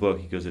that wrote a book.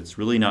 He goes, it's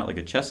really not like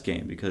a chess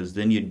game because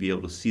then you'd be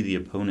able to see the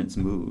opponent's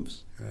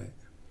moves. Right.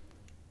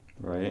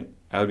 Right?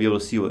 I would be able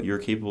to see what you're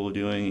capable of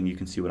doing and you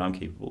can see what I'm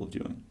capable of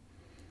doing.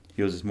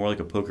 He goes, it's more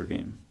like a poker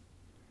game.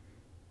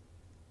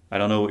 I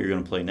don't know what you're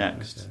going to play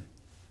next. Okay.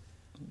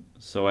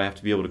 So I have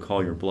to be able to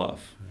call your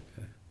bluff.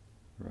 Okay.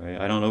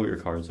 Right? I don't know what your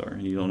cards are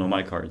and you don't know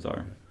my cards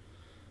are.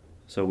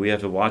 So we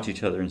have to watch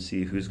each other and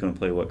see who's going to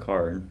play what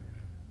card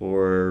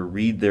or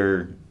read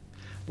their...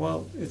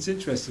 Well, it's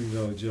interesting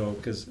though, Joe,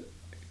 because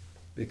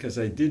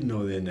I did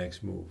know their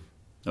next move.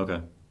 Okay.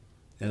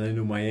 And I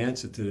knew my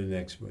answer to the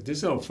next move. This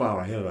is how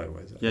far ahead I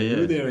was. Yeah,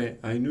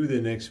 I knew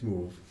their next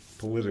move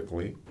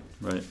politically.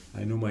 Right.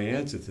 I knew my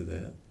answer to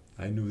that.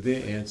 I knew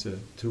their answer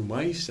to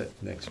my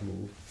next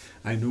move.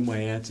 I knew my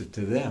answer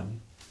to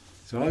them.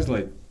 So I was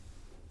like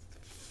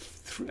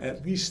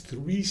at least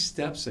 3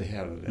 steps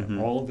ahead of them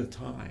all the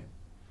time.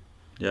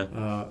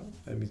 Yeah.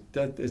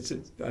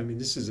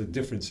 This is a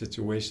different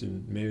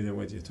situation maybe than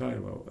what you're talking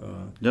about.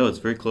 No, it's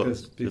very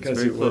close. Because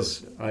it's very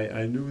close.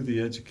 I knew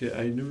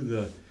I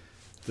knew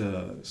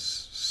the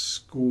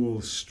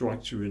school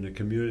structure and the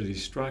community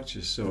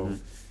structure. So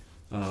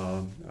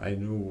I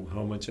knew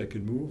how much I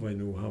could move. I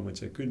knew how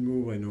much I could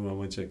move. I knew how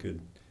much I could.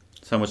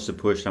 How much to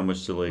push, how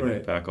much to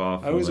Right. back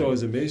off. I was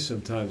always amazed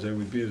sometimes. I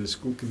would be at a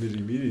school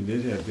committee meeting.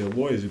 They'd have their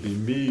lawyers. It'd be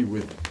me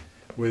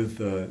with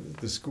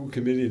the school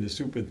committee and the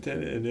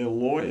superintendent and their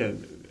lawyer,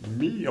 and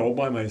me all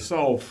by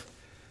myself,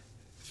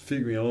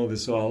 figuring all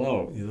this all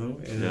out,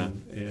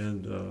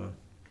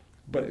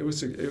 But it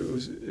was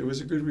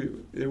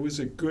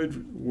a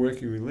good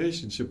working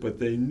relationship. But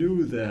they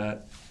knew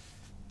that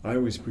I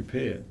was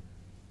prepared.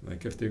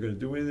 Like if they're going to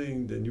do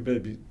anything, then you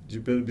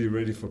better be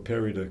ready for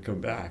Perry to come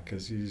back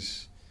because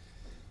he's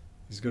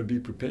going to be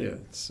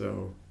prepared.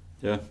 So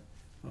yeah,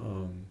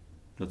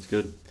 that's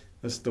good.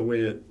 That's the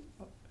way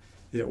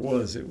it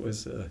was. It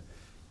was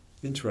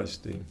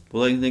interesting.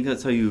 Well, I think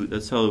that's how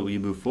you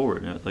move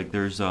forward. Like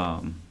there's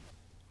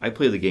I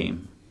play the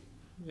game,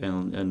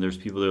 and there's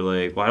people that are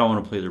like, well, I don't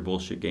want to play their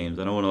bullshit games.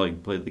 I don't want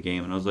to play the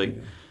game. And I was like,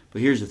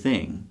 but here's the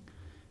thing,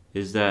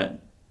 is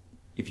that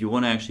if you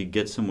want to actually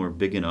get somewhere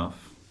big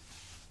enough,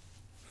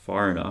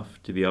 far enough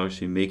to be able to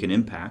actually make an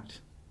impact,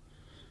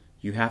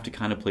 you have to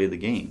kind of play the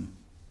game.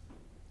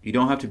 You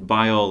don't have to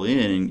buy all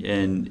in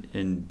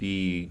and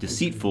be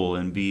deceitful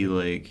and be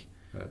like,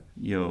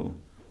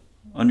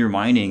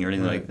 undermining or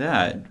anything like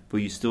that, but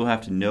you still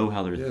have to know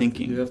how they're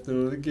thinking. You have to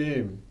know the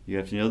game. You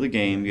have to know the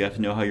game. You have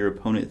to know how your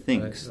opponent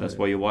thinks. That's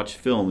why you watch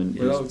film in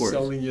without sports.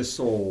 selling your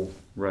soul.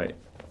 Right.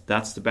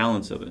 That's the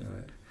balance of it.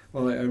 Right.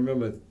 Well, I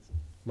remember,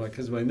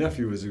 because my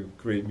nephew was a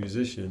great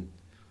musician,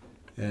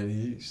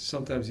 and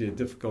sometimes he had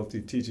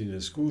difficulty teaching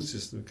the school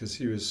system because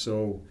he was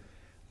so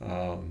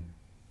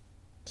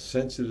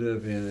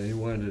sensitive, and he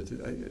wanted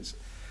to.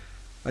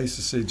 I used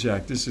to say,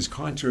 Jack, this is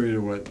contrary to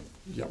what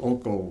your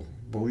uncle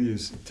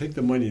believes. Take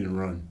the money and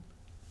run.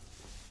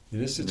 In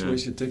this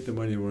situation, take the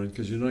money and run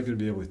because you're not going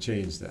to be able to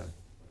change that.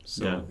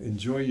 So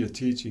enjoy your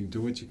teaching,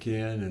 do what you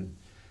can,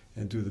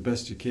 and do the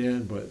best you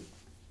can. But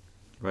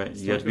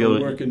you have to be able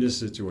to work in this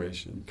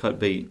situation. Cut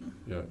bait.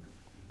 Yeah.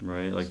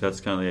 Right, like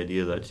that's kind of the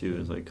idea of that too.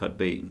 Is like cut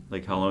bait.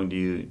 Like how long do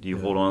you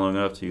hold on long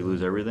enough till you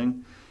lose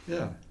everything?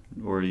 Yeah.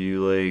 Or do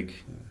you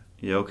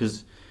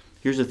because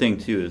here's the thing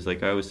too. Is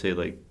like I always say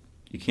like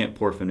you can't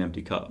pour from an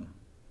empty cup.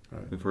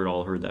 Right. We've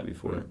heard that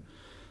before. Right.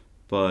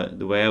 But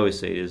the way I always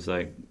say it is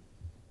like,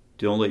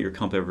 don't let your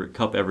cup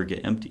ever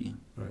get empty.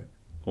 Right.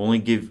 Only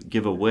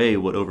give away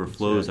what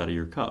overflows out of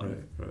your cup.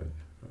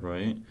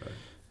 Right.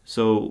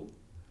 So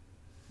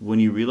when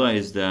you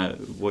realize that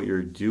what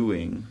you're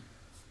doing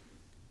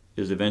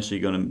is eventually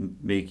going to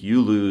make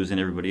you lose and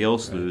everybody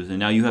else lose, and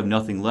now you have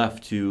nothing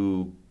left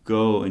to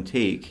go and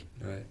take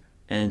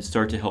and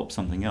start to help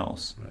something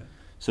else. Right.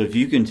 So if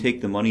you can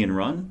take the money and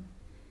run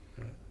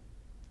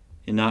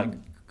and not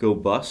go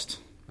bust,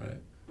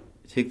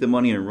 take the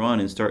money and run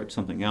and start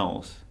something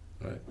else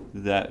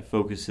that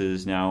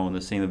focuses now on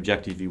the same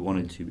objective you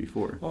wanted to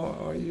before.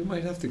 Or you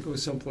might have to go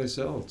someplace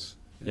else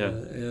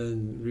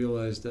and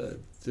realize that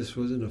this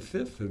wasn't a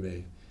fit for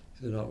me.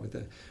 Not with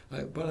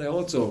that. But I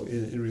also,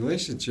 in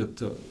relationship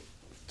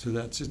to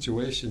that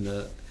situation,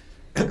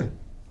 that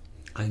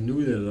I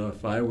knew that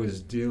if I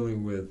was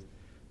dealing with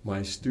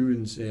my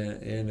students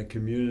and the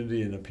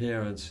community and the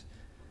parents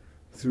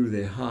through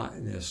their heart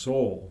and their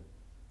soul,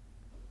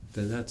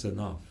 then that's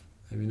enough.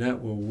 I mean,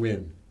 that will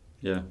win.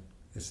 Yeah.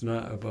 It's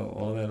not about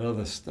all that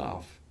other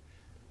stuff.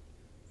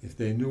 If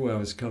they knew I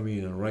was coming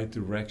in the right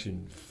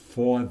direction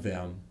for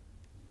them,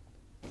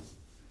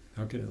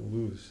 how can it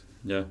lose?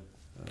 Yeah.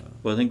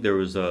 Well, I think there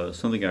was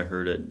something I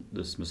heard at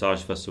this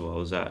massage festival I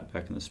was at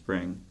back in the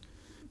spring.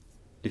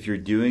 If you're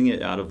doing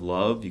it out of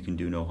love, you can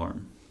do no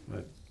harm.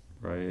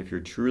 Right? If you're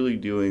truly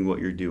doing what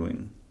you're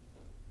doing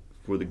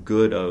for the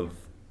good of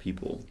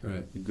people,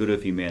 the good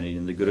of humanity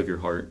and the good of your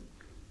heart,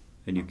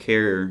 and you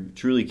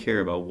truly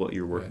care about what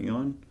you're working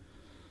on,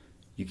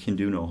 you can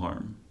do no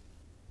harm.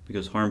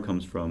 Because harm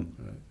comes from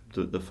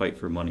the fight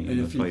for money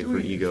and the fight for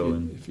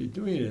ego. If you're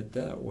doing it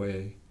that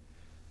way,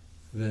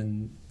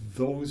 then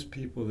those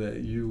people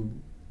that you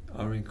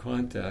are in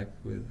contact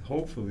with,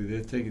 hopefully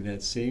they're taking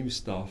that same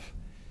stuff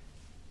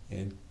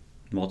and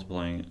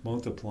multiplying it,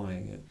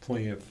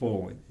 playing it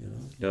forward, you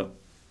know. Yep.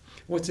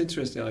 What's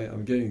interesting,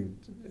 I'm getting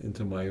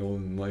into my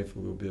own life a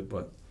little bit,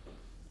 but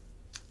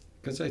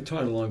because I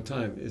taught a long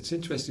time, it's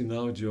interesting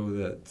now, Joe,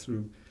 that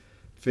through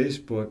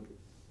Facebook,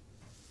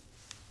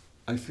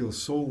 I feel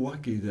so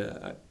lucky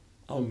that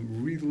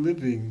I'm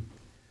reliving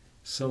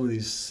some of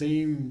these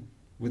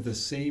with the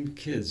same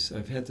kids.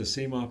 I've had the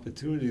same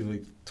opportunity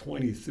like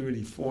 20,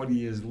 30, 40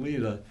 years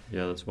later.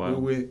 Yeah, that's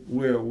wild. We're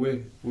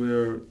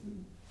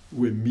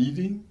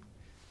meeting.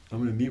 I'm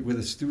going to meet with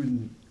a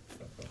student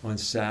on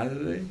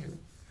Saturday,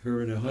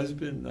 her and her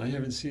husband. I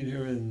haven't seen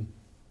her in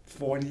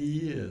 40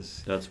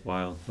 years. That's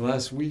wild.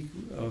 Last week,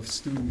 a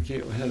student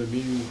had a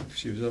meeting.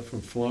 She was up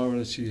from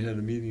Florida. She had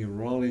a meeting in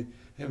Raleigh.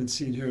 I haven't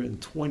seen her in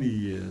 20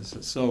 years.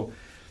 So,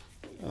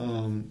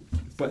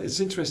 but it's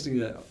interesting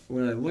that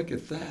when I look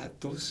at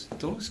that, those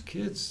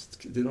kids,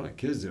 they're not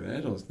kids, they're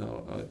adults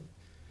now,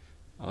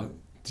 are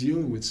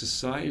dealing with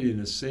society in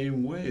the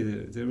same way.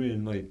 They're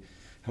in like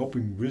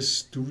helping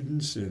risk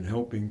students and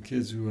helping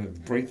kids who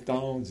have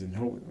breakdowns and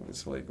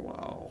it's like,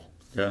 wow.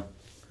 Yeah,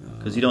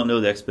 because you don't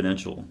know the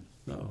exponential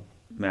no.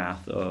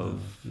 math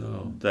of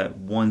no. that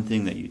one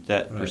thing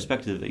right.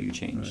 Perspective that you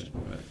changed.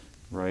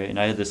 Right. And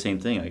I had the same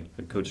thing. I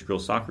coached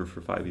girls soccer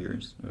for 5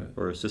 years,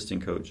 or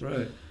assistant coach.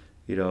 Right.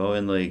 You know,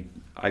 and like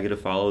I get to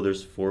follow.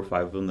 There's 4 or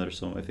 5 of them that are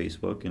still on my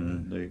Facebook,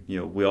 and they, you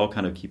know, we all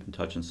kind of keep in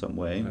touch in some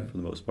way for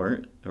the most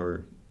part,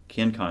 or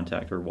can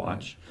contact or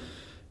watch. Right.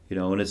 You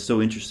know, and it's so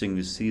interesting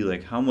to see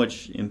like how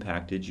much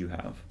impact did you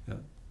have. Yeah.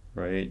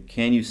 Right?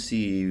 Can you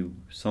see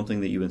something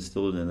that you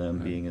instilled in them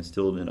being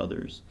instilled in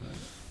others? Right.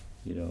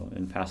 You know,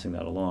 and passing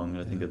that along.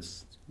 I think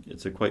it's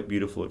a quite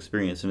beautiful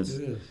experience,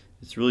 and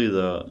it's really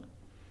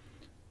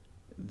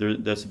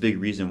that's a big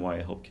reason why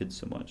I help kids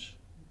so much,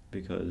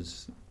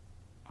 because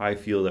I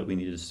feel that we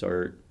need to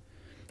start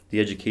the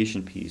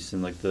education piece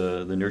and like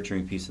the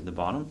nurturing piece at the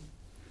bottom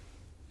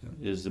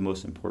is the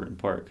most important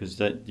part, because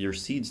that your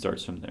seed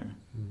starts from there.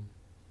 Mm.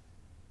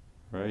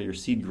 Right? Your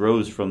seed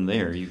grows from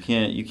there. You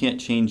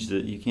can't change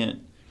I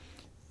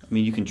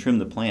mean, you can trim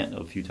the plant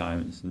a few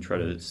times and try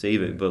to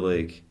save it, but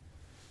like,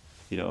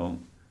 you know,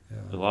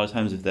 a lot of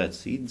times if that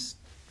seed's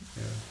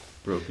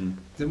broken.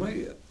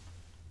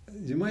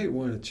 You might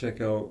want to check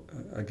out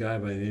a guy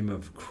by the name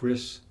of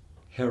Chris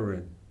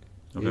Herren,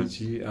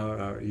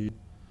 Herre.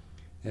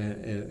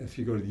 And if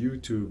you go to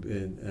YouTube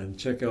and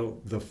check out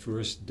The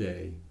First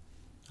Day.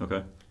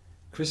 Okay.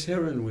 Chris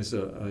Herren was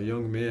a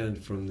young man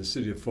from the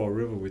city of Fall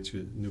River, which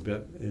is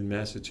in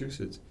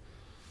Massachusetts,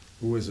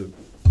 who was a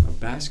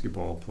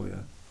basketball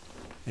player.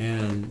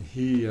 And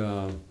he,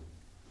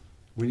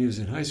 when he was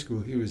in high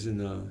school, he was in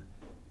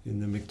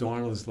the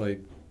McDonald's high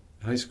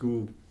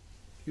school.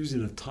 He was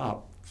in the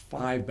top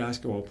 5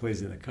 basketball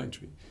players in the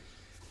country.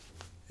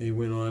 And he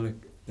went on,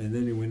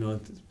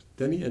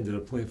 then he ended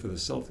up playing for the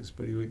Celtics.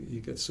 But he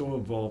got so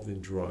involved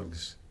in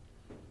drugs.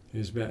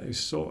 His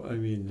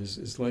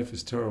life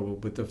is terrible.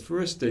 But The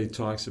First Day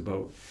talks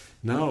about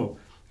now.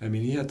 I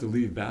mean, he had to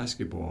leave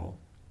basketball.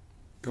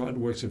 God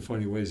works in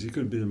funny ways. He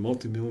could have been a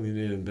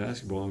multimillionaire in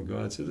basketball, and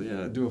God said,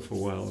 "Yeah, do it for a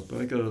while, but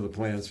I got other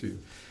plans for you."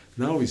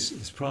 Now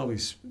he's probably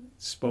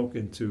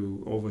spoken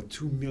to over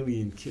 2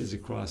 million kids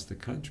across the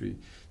country,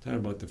 talking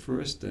about The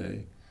First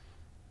Day,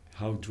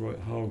 how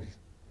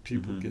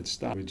people get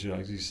stopped with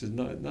drugs. He said,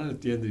 not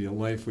at the end of your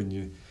life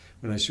when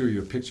I show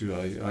you a picture,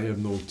 I have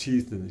no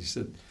teeth, and he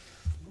said.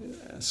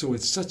 So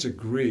it's such a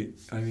great.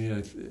 I mean,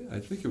 I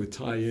think it would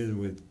tie in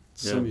with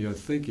some of your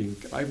thinking.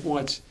 I've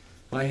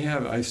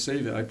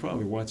saved it. I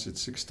probably watched it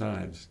 6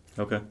 times.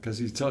 Okay. Because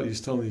he's telling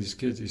these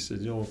kids. He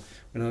said,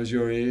 when I was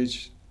your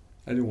age,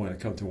 I didn't want to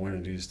come to one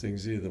of these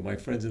things either. My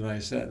friends and I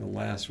sat in the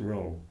last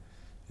row.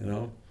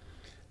 Now,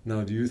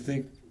 do you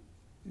think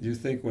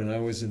when I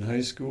was in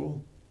high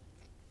school,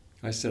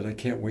 I said I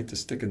can't wait to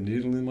stick a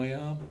needle in my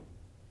arm?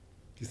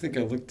 Do you think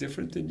I look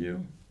different than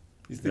you?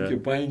 You think you're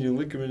buying your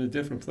liquor in a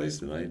different place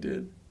than I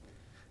did?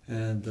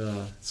 And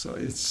so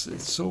it's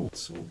so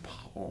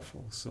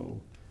powerful. So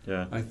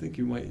I think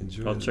you might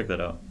enjoy it. I'll check that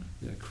out.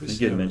 Yeah, Chris. I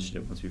think you had mentioned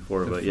it once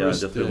before, but I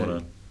definitely want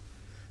to.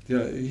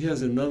 Yeah, he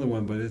has another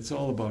one, but it's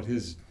all about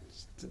his.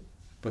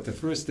 But The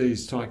First Day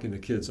he's talking to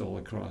kids all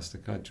across the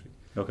country.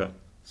 Okay.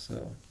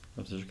 So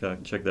I'll have to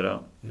check that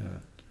out. Yeah.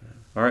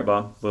 All right,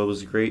 Bob. Well, it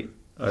was great.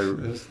 That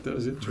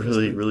was interesting.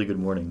 Really, really good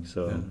morning.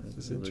 So it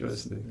was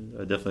interesting.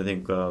 I definitely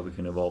think we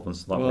can evolve in a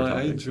lot more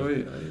topics. I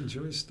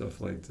enjoy stuff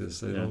like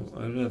this. I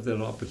don't have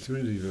that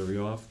opportunity very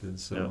often.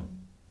 So, yeah.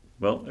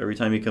 Well, every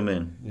time you come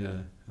in.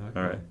 Yeah. Okay.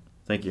 All right.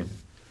 Thank you.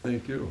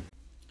 Thank you.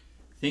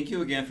 Thank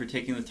you again for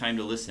taking the time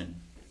to listen.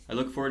 I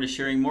look forward to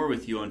sharing more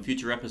with you on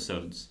future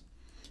episodes.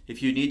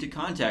 If you need to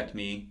contact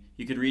me,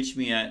 you can reach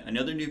me at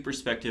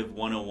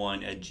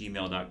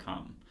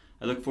anothernewperspective101@gmail.com.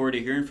 I look forward to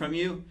hearing from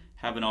you.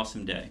 Have an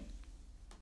awesome day.